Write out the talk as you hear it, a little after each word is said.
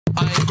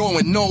I ain't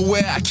going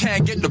nowhere, I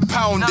can't get the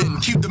pounding.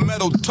 Keep the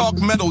metal talk,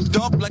 metaled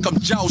up like I'm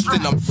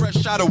jousting. I'm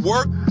fresh out of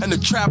work and the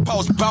trap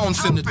house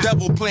bouncing. The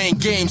devil playing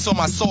games on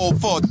my soul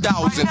for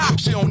 1,000.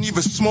 She don't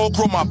even smoke,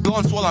 roll my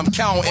blunts while I'm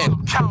counting.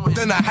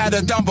 Then I had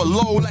her down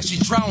below like she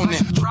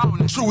drowning.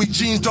 Chewy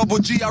jeans, double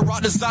G, I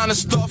rock designer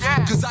stuff.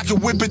 Cause I can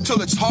whip it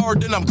till it's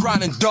hard, then I'm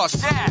grinding dust.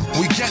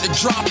 We get the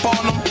drop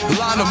on them,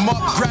 line them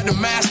up, grab the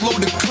mask,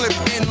 load the clip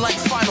in like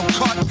Final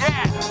Cut.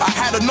 I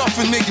had enough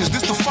of niggas,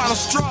 this the final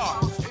straw.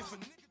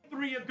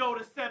 3 go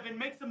to 7,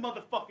 make some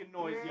motherfucking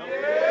noise, yo.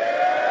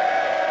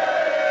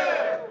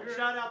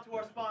 Shout out to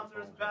our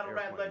sponsors,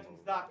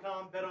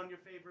 BattleRapLegends.com, bet on your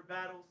favorite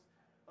battles.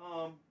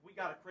 We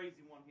got a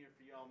crazy one here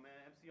for y'all, man.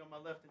 MC on my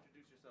left,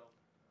 introduce yourself.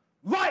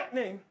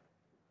 Lightning,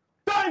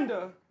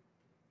 thunder.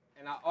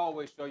 And I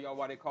always show y'all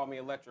why they call me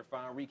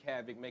electrifying. Reek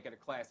Havik, make it a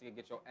classic and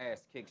get your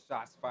ass kicked,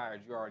 shots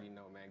fired. You already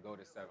know, man. Go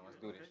to 7. Let's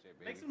do this shit,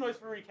 baby. Make some noise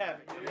for Reek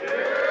Havik.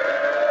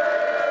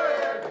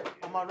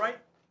 On my right?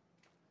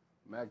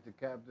 Mac the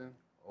Captain,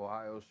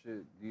 Ohio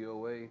shit,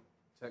 DOA,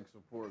 tech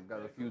support.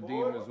 Got a few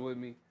demons with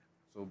me.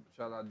 So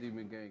shout out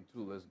Demon Gang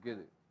too. Let's get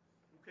it.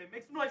 Okay,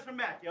 make some noise for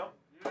Mac, yo.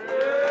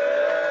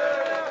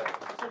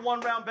 It's a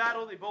 1-round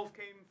battle. They both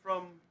came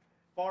from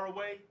far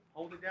away.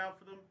 Hold it down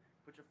for them.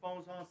 Put your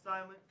phones on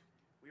silent.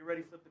 We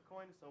already flipped the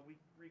coin, so we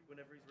Reek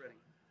whenever he's ready.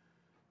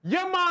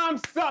 Your mom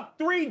sucked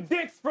 3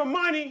 dicks for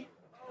money.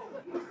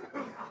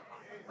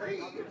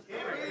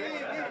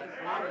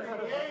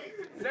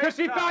 Because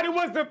she thought it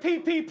was the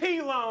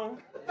PPP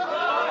loan.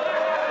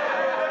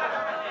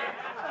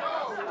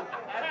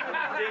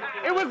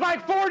 It was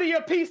like 40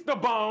 a piece to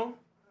bone.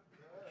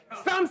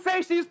 Some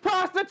say she's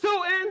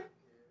prostituting.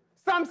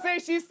 Some say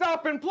she's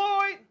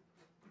self-employed.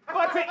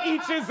 But to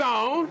each his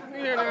own,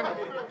 you know.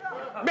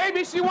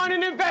 Maybe she want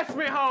an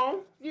investment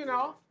home, you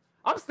know.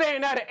 I'm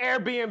staying at an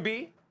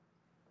Airbnb.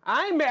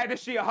 I ain't mad that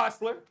she a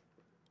hustler.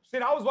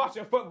 Shit, I was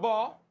watching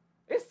football.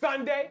 It's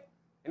Sunday,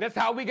 and that's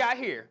how we got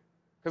here.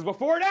 Because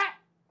before that,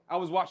 I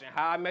was watching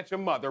How I Met Your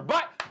Mother.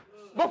 But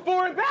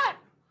before that,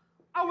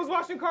 I was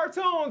watching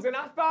cartoons, and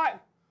I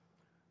thought,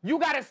 you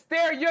gotta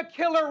stare your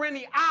killer in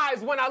the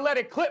eyes when I let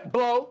a clip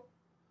blow.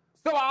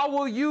 So I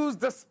will use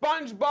the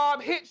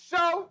SpongeBob hit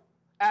show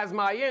as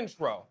my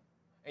intro.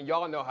 And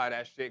y'all know how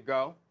that shit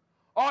go.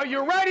 Are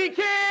you ready,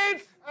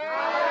 kids?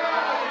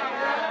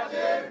 Aye,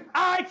 Captain.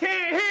 I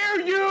can't hear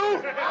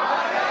you.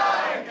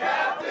 Aye,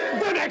 Captain.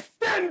 Then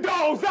extend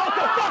those out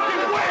the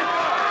fucking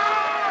window.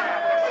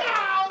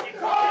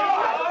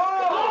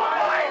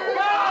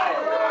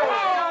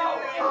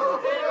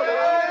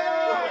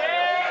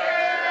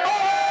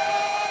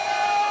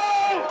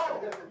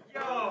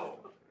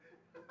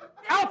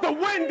 Out the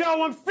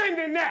window, I'm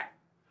sending that.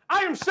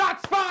 I am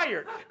shots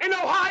fired. In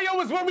Ohio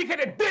is where we could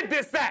have did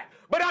this at.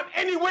 But I'm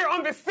anywhere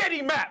on the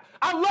city map.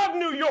 I love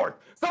New York.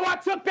 So I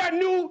took that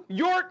New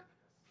York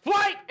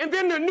flight and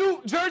then the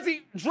New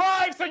Jersey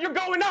drive. So you're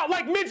going out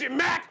like Midget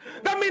Mac.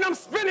 That mean I'm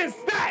spinning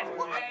stat.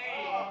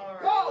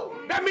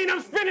 That mean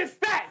I'm spinning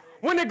stat.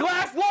 When the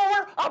glass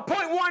lower, I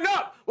point one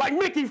up like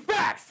Mickey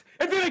Fax.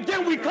 And then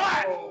again we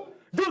clap.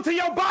 Due to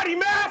your body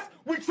mass,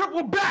 we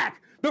triple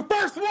back. The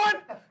first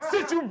one,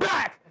 sit you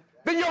back.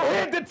 Then your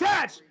head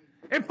detached.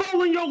 And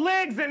folding your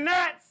legs and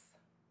that's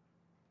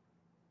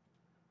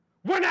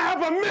when I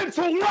have a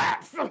mental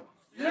lapse. So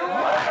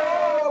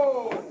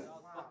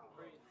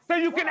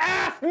you can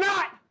ask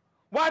not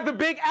why the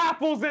big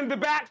apple's in the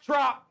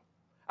backdrop.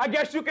 I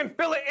guess you can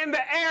feel it in the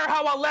air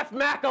how I left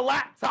Mac a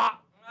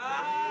laptop.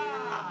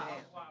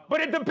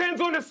 But it depends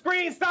on the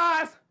screen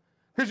size,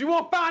 because you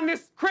won't find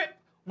this crypt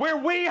where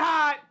we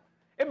hide.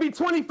 It'd be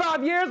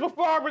 25 years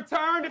before I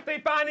return if they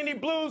find any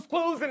Blues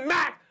Clues in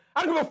Mac.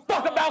 I don't give a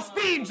fuck about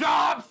Steve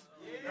Jobs.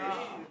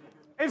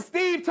 And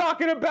Steve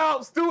talking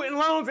about student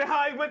loans and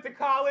how he went to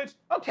college.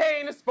 Okay,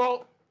 ain't his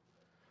fault.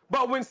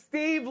 But when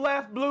Steve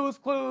left Blues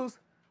Clues,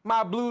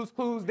 my Blues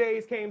Clues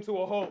days came to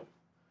a halt.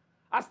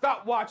 I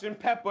stopped watching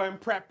Peppa and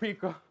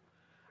Paprika.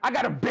 I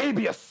got a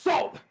baby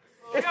assault.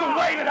 It's the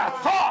way that I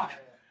talk,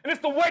 and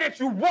it's the way that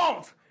you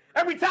won't.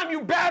 Every time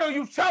you battle,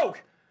 you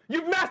choke.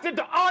 You've mastered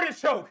the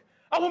artichoke.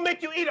 I will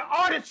make you eat an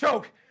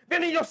artichoke.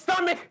 Then in your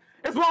stomach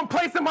is where I'm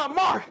placing my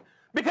mark.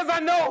 Because I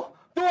know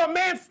through a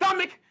man's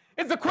stomach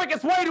is the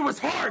quickest way to his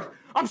heart.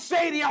 I'm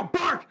shady, I'll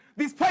bark.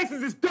 These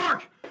places is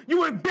dark.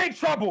 You in big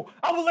trouble.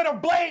 I will let a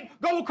blade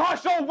go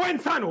across your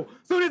wind tunnel.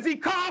 Soon as he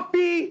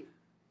coffee,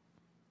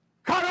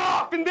 cut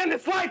off, and then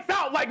it's lights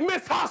out like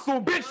Miss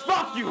Hustle. Bitch,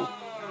 fuck you.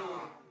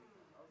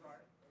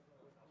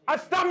 A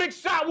stomach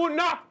shot will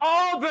knock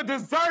all the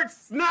desserts,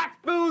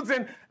 snack foods,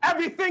 and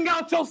everything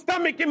out your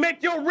stomach and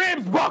make your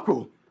ribs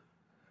buckle.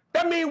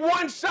 That mean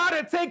one shot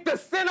to take the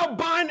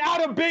Cinnabon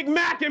out of Big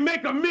Mac and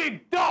make a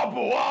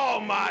McDouble.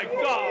 Oh my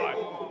God.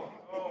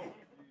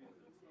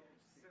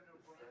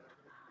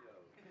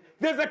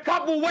 There's a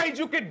couple ways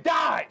you could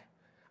die.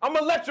 I'm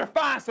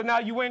electrifying, so now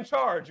you in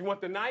charge. You want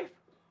the knife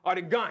or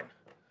the gun?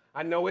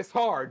 I know it's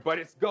hard, but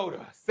it's go to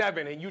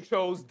 7 and you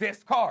chose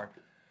discard.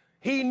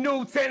 He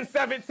knew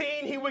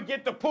 10-17 he would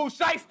get the Pooh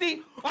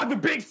Shiesty or the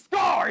big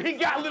scar. He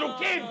got little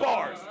kid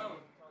bars.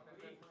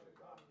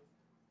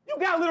 You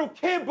got little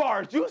kid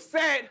bars. You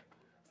said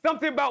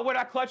something about what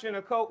I clutch in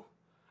a coat.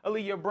 I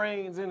leave your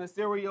brains in a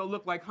cereal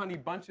look like honey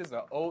bunches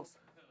of oats.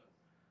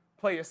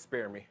 Player,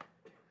 spare me.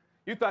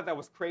 You thought that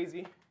was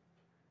crazy,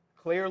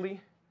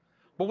 clearly.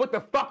 But what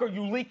the fuck are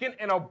you leaking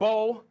in a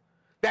bowl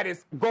that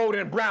is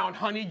golden brown,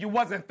 honey? You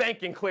wasn't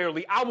thinking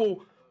clearly. I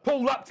will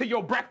pull up to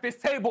your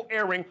breakfast table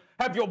airing,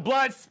 have your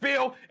blood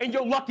spill and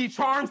your Lucky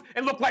Charms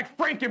and look like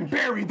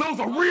Frankenberry. Those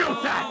are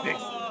real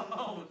tactics.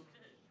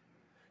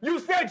 You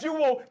said you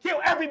will kill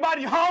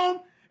everybody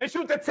home and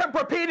shoot the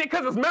Tempur-Pedic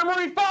because it's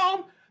memory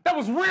foam? That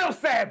was real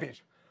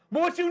savage.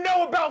 But what you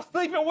know about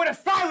sleeping with a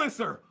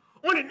silencer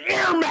on an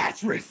air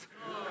mattress?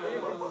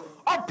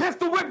 Or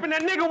pistol whipping a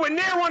nigga with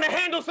nair on the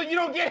handle so you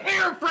don't get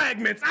hair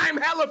fragments. I'm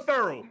hella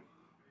thorough.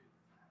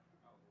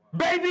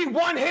 Baby,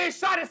 one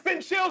headshot and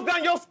send chills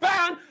down your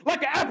spine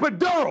like an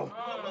epidural.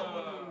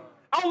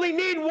 I only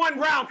need one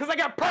round because I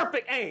got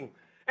perfect aim.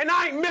 And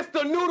I ain't missed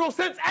a noodle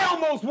since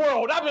Elmo's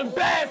World. I've been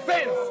bad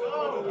since.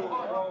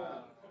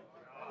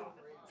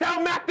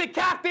 Tell Mac the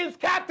captain's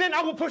captain,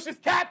 I will push his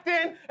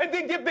captain and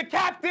then give the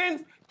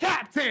captain's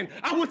captain.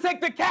 I will take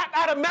the cap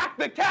out of Mac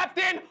the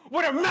captain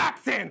with a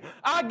Maxin.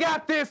 I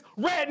got this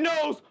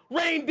red-nosed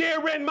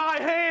reindeer in my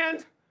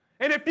hand.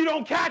 And if you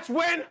don't catch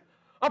wind,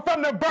 I'm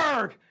from the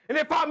Berg. And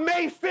if I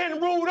may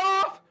send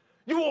Rudolph,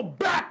 you will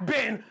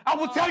backbend. I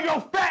will tell your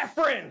fat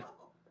friend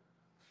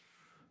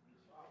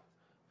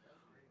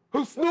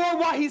who snore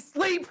while he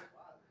sleep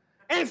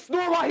and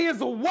snore while he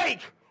is awake.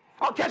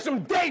 I'll catch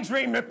him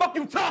daydreaming. Fuck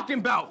you talking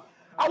about?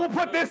 I will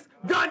put this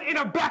gun in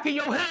the back of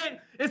your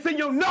head and send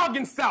your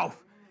noggin south.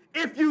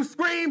 If you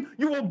scream,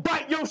 you will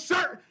bite your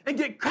shirt and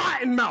get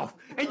cotton mouth.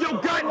 And your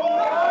gun...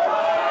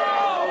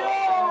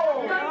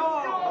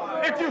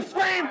 If you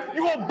scream,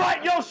 you will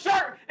bite your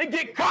shirt and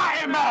get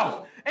cotton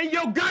mouth. And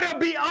your gun will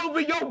be over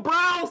your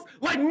brows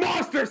like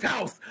Monster's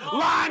house,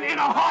 lying in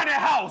a haunted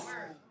house.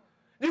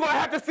 You're going to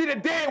have to see the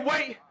dead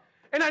weight.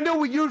 And I know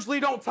we usually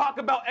don't talk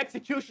about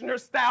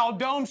executioner-style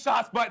dome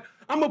shots, but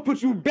I'm going to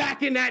put you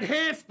back in that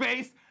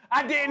headspace.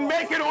 I didn't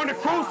make it on the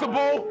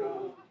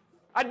Crucible.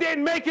 I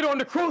didn't make it on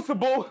the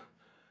Crucible.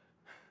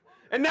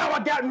 And now I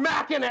got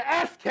Mac in an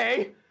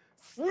SK.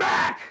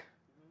 Smack!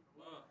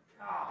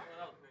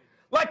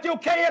 Like your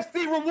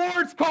KFC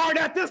rewards card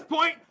at this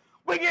point,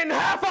 we getting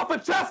half off a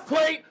chest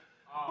plate.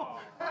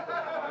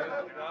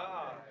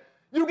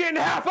 You getting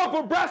half off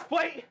a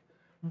breastplate.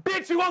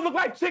 Bitch, you gonna look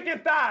like chicken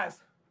thighs.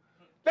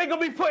 They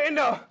gonna be putting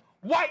the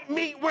white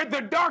meat with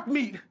the dark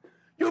meat.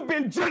 You've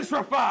been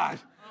gentrified.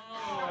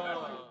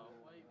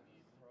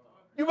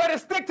 You better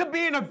stick to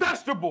being a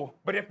vegetable.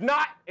 But if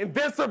not, and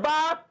then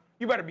survive,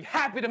 you better be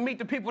happy to meet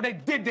the people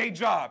that did their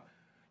job.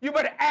 You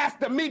better ask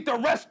to meet the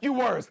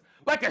rescuers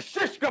like a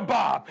shish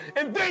kebab,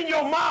 and then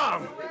your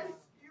mom.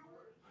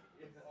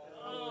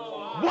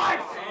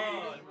 What?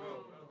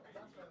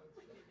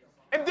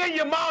 And then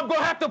your mom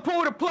gonna have to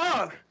pull the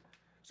plug.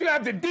 She gonna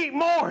have to deep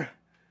mourn.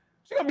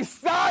 She gonna be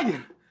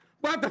sighing.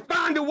 We'll have to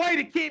find a way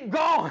to keep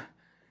going.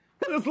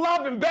 Because it's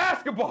love and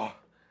basketball.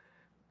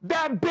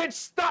 That bitch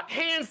stuck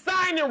hand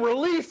signing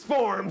release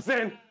forms,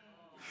 and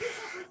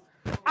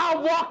I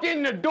walk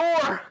in the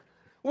door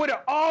with an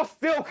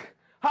all-silk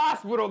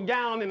hospital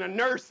gown and a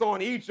nurse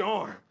on each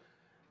arm.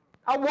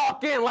 I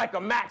walk in like a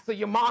Mac so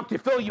your mom can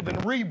feel you've been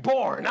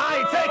reborn. I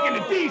ain't taking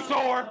the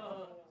D-sore.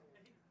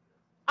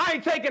 I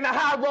ain't taking the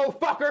high road,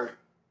 fucker.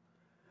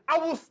 I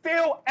will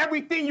steal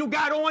everything you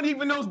got on,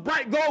 even those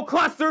bright gold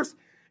clusters,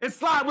 and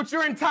slide with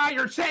your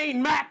entire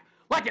chain, Mac,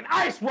 like an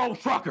ice roll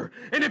trucker.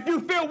 And if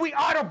you feel we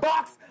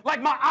OtterBox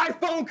like my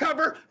iPhone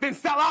cover, then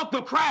sell out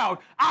the crowd.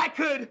 I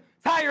could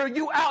tire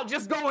you out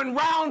just going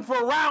round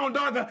for round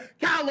on the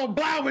callow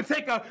blow and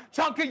take a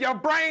chunk of your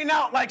brain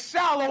out like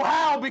shallow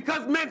Hal,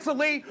 because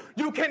mentally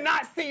you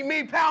cannot see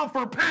me pound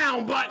for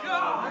pound, but...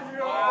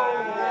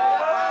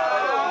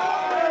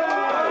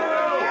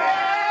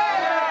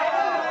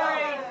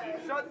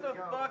 Shut the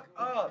fuck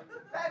up.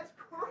 That's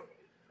crazy.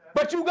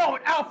 But you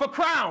going out for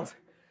crowns,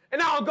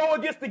 and I'll go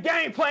against the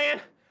game plan.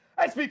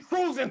 I just be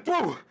cruising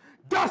through,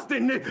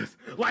 dusting niggas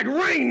like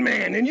Rain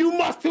Man, and you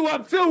must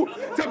have too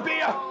to be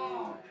a...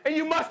 And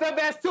you must have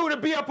asked too to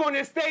be up on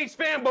this stage,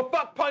 fam, but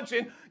fuck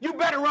punching. You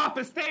better off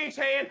a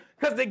stagehand,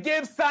 because to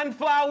give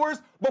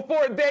sunflowers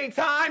before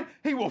daytime,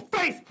 he will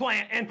face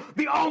plant. And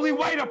the only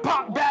way to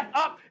pop back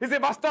up is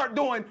if I start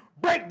doing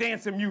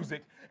breakdancing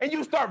music, and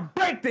you start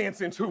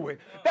breakdancing to it.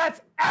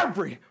 That's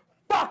every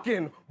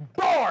fucking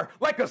bar,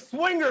 like a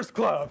swingers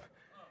club.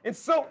 It's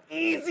so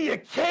easy a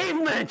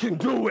caveman can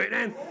do it.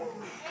 And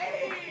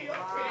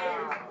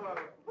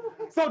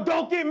so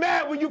don't get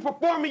mad when you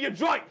perform in your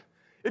joint.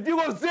 If you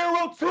go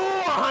 0 to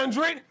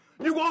 100,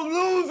 you're going to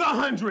lose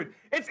 100.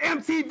 It's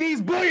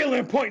MTV's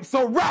boiling point,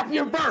 so rap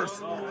your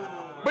verse.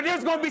 But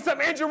there's going to be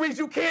some injuries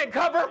you can't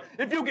cover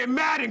if you get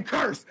mad and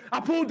curse. I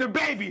pulled the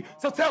baby,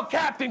 so tell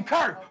Captain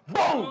Kirk,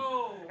 boom,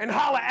 and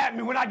holler at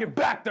me when I get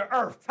back to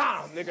Earth.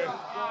 Time, nigga.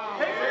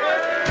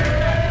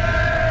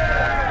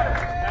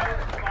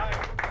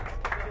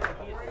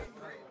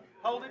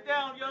 Hold it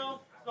down,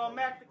 yo. So I'm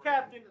Mac the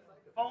captain.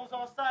 Phone's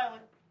on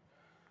silent.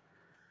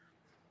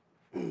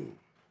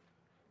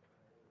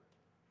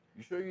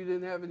 sure you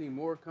didn't have any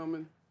more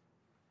coming?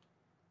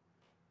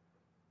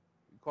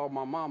 You called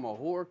my mom a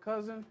whore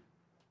cousin?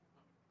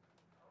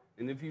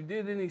 And if you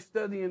did any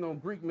studying on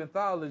Greek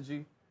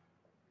mythology,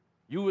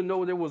 you would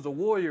know there was a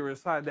warrior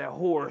inside that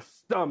whore's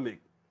stomach.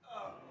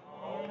 That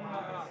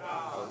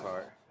was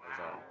hard.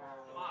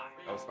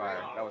 That was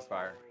fire. That was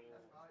fire.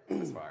 That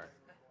was fire.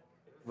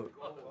 Look.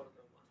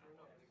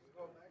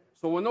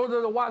 So in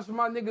order to watch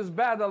my niggas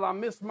battle, I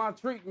missed my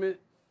treatment.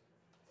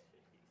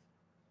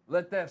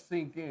 Let that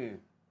sink in.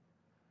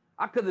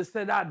 I could have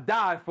said I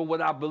died for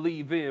what I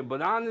believe in,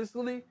 but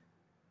honestly,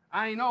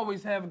 I ain't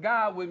always have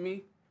God with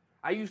me.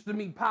 I used to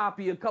meet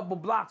Poppy a couple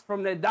blocks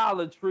from that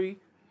Dollar Tree.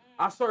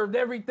 I served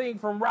everything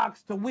from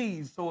rocks to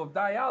weeds, so if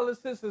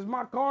dialysis is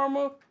my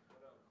karma,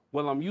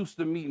 well, I'm used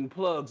to meeting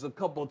plugs a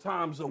couple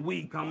times a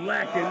week. I'm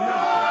lacking nothing.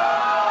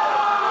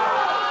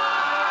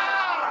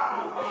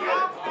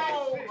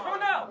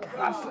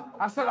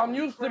 I said I'm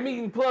used to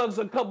meeting plugs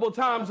a couple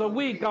times a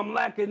week. I'm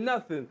lacking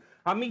nothing.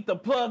 I meet the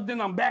plug, then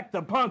I'm back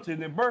to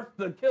punching and birth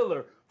the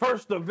killer.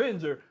 First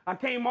Avenger. I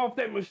came off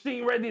that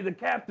machine ready to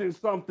captain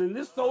something.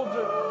 This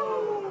soldier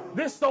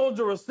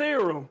a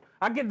serum.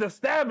 I get to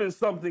stabbing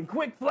something.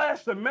 Quick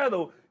flash of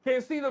metal.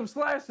 Can't see them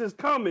slashes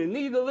coming.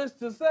 Needless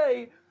to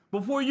say,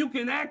 before you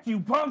can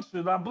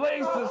acupuncture, I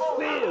blaze to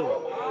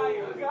steel.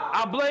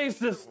 I blaze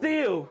to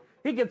steel.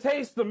 He can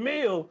taste the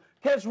meal.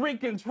 Catch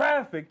Reek in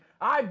traffic.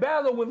 I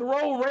battle with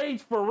road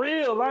rage for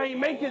real. I ain't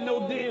making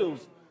no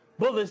deals.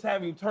 Bullets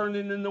have him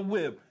turning in the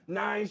whip.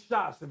 9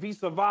 shots. If he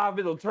survive,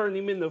 it'll turn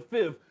him into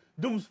 5th.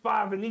 Deuce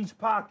 5 in each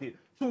pocket.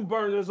 2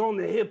 burners on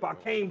the hip. I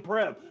came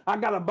prep. I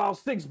got about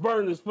 6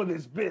 burners for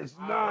this bitch.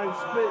 9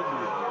 spitting.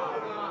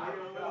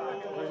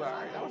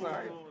 That was all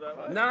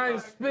right. 9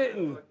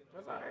 spitting.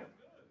 That's all right.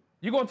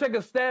 You gonna take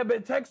a stab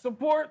at tech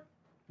support?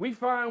 We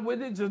fine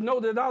with it. Just know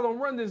that I don't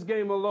run this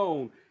game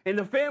alone. And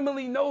the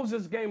family knows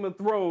this Game of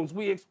Thrones.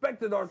 We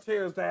expected our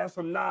chairs to have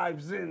some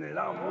knives in it.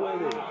 I'm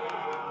with it.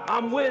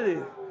 I'm with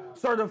it.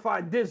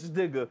 Certified ditch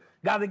digger.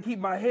 Gotta keep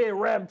my head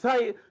wrapped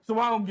tight so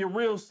I don't get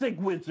real sick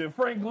with you.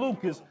 Frank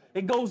Lucas,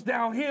 it goes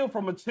downhill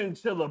from a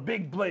chinchilla.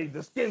 Big blade,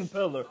 the skin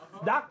pillar.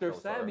 Dr.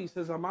 Savvy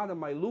says I'm out of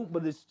my loop,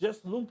 but it's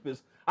just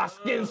lupus. I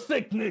skin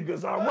sick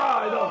niggas, I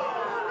ride up.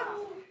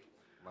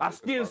 I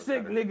skin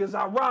sick niggas,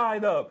 I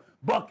ride up.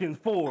 Bucking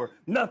 4,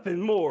 nothing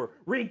more.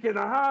 Reek in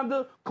a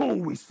Honda, cool,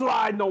 we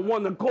sliding on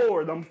one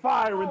accord. I'm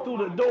firing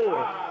through the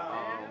door.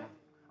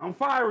 I'm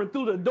firing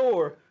through the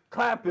door.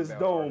 Clap his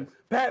dome.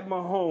 Pat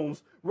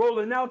Mahomes.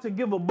 Rolling out to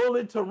give a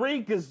bullet to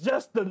Reek is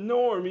just the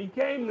norm. He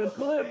came to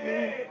clip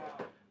me.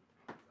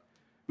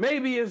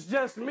 Maybe it's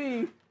just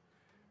me,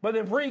 but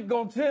if Reek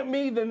gonna tempt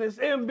me, then it's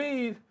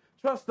Embiid.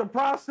 Trust the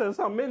process,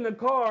 I'm in the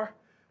car.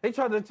 They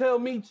try to tell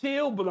me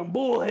chill, but I'm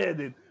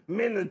bullheaded.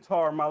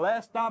 Minotaur, my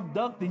last stop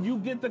duck, did you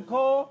get the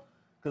call?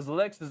 Because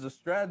Lex is a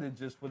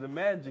strategist with a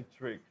magic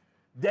trick.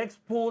 Dex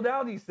pulled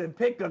out, he said,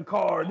 pick a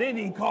card,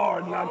 any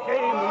card, and I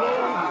came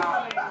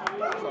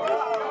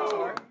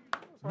loaded.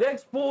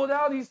 Dex pulled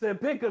out, he said,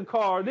 pick a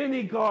card,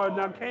 any card,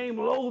 and I came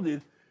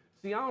loaded.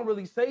 See, I don't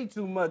really say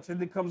too much, and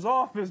it comes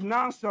off as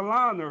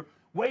nonchalant or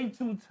way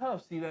too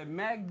tough. See, that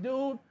Mac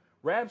dude,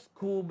 raps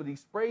cool, but he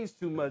sprays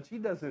too much. He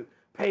doesn't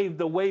pave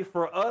the way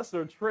for us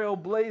or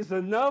trailblaze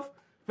enough.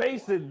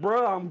 Face it,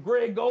 bruh, I'm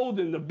Greg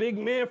Oden, the big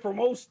man from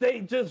O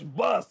State just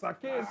bust. I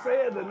can't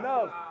say it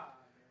enough.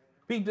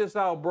 Peep this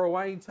out, bro.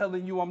 I ain't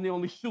telling you I'm the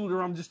only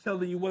shooter. I'm just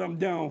telling you what I'm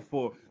down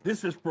for.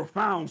 This is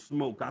profound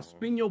smoke. I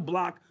spin your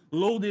block,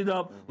 load it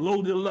up,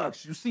 load it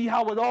lux. You see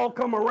how it all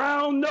come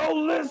around? No,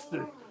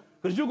 listen.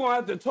 Because you're going to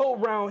have to tote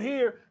round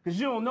here because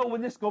you don't know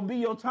when this going to be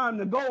your time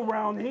to go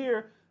around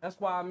here. That's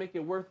why I make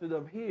it worth it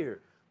up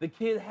here. The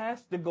kid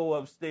has to go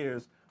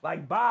upstairs.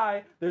 Like,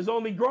 bye, there's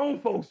only grown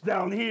folks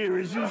down here.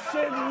 Is you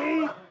shitting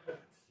me?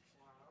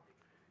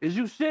 Is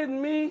you shitting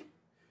me?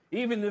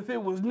 Even if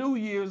it was New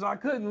Year's, I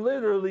couldn't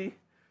literally.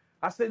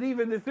 I said,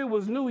 even if it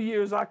was New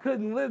Year's, I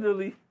couldn't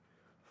literally.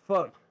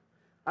 Fuck.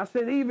 I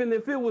said, even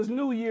if it was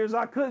New Year's,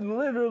 I couldn't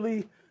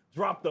literally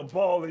drop the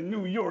ball in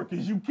New York.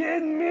 Is you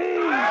kidding me?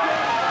 Here,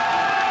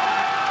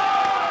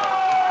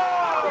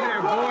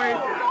 boy.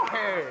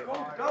 Here.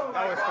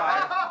 That was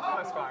fire. That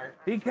was fire.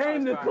 He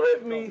came to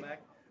clip me.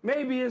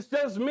 Maybe it's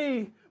just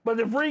me, but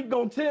if Reek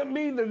gonna tempt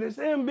me, then it's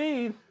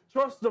Embiid.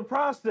 Trust the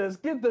process.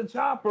 Get the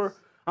chopper.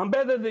 I'm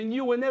better than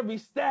you in every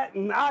stat,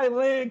 and I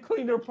land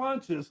cleaner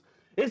punches.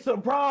 It's a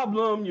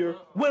problem. You're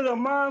with a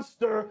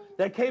monster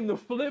that came to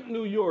flip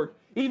New York.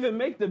 Even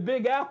make the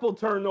Big Apple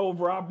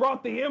turnover. I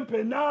brought the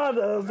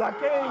empanadas. I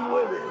came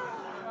with it.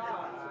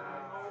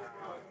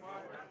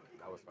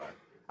 That was fire.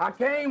 I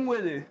came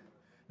with it.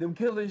 Them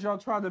killers y'all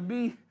try to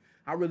be,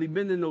 I really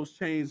been in those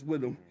chains with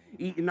them.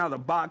 Eating out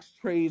of box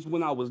trays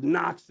when I was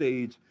Knox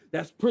age.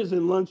 That's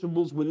prison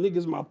Lunchables with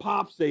niggas my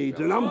pop's age.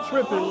 And I'm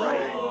tripping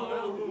right.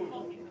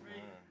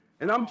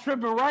 And I'm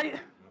tripping right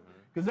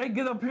because they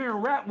get up here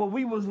and rap what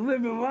we was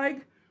living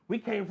like. We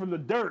came from the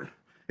dirt.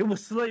 It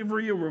was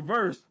slavery in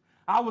reverse.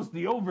 I was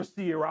the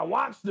overseer. I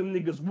watched them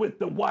niggas with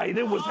the white.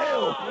 It was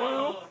hell,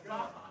 clown.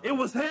 It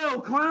was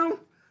hell, clown.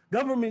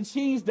 Government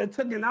cheese that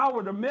took an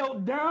hour to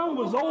melt down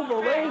was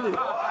overrated.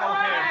 Go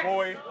ahead,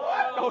 boy.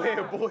 Go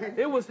ahead, boy.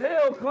 It was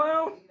hell,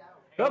 clown.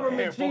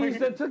 Government cheese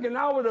that took an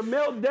hour to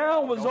melt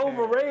down was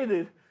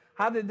overrated.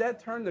 How did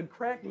that turn to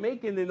crack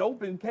making in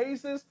open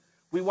cases?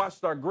 We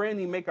watched our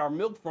granny make our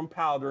milk from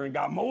powder and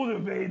got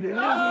motivated. It's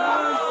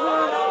nonsense.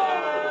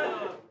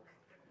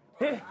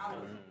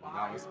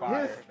 That was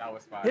fire. That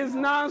was fire. His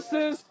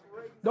nonsense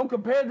don't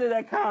compare to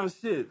that kind of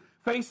shit.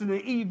 Facing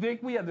an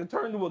evict, we had to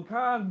turn to a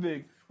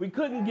convict. We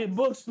couldn't get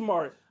book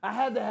smart. I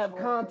had to have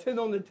content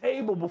on the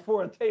table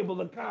before a table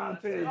of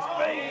contents.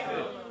 Face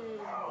it.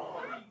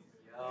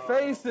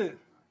 Face it.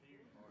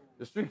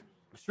 The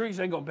streets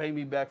ain't gonna pay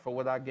me back for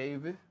what I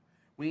gave it.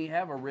 We ain't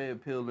have a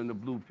red pill and a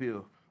blue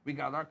pill. We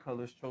got our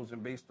colors chosen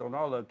based on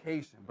all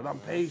occasion. But I'm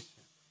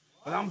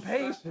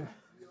patient.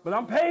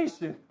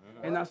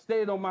 And I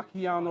stayed on my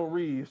Keanu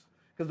Reeves.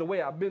 Because the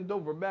way I bent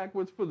over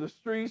backwards for the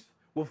streets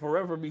will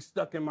forever be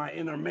stuck in my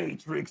inner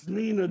matrix.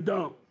 Nina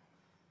Dump.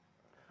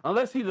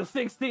 Unless he the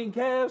 16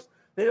 Cavs,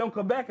 they don't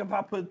come back if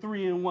I put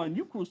 3 in 1.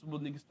 You Crucible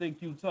niggas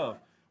think you tough.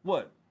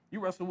 What? You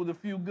wrestle with a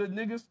few good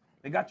niggas?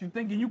 They got you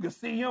thinking you can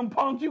see him,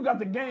 punk? You got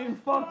the game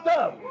fucked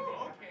up.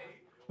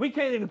 We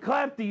can't even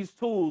clap these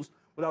tools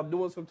without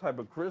doing some type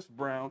of Chris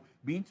Brown,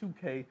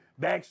 B2K,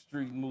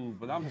 Backstreet move.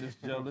 But I'm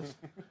just jealous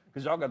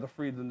because y'all got the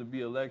freedom to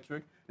be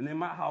electric. And in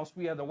my house,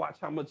 we had to watch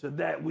how much of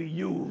that we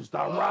used.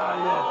 I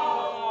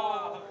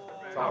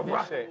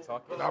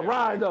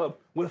ride up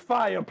with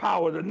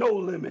firepower to no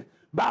limit.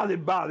 Bout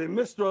it.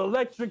 Mr.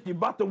 Electric, you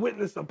about to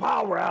witness a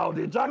power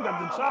outage.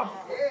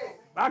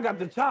 I got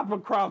the chopper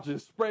crouching,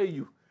 spray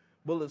you.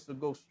 Bullets will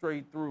go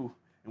straight through.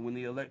 And when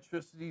the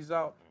electricity's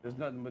out, there's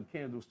nothing but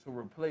candles to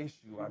replace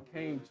you. I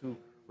came to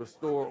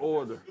restore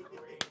order.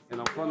 And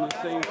I'm from the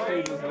same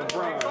state as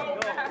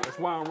LeBron. That's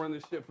why I'm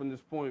running shit from this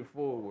point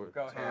forward.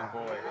 Go ahead,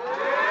 boy.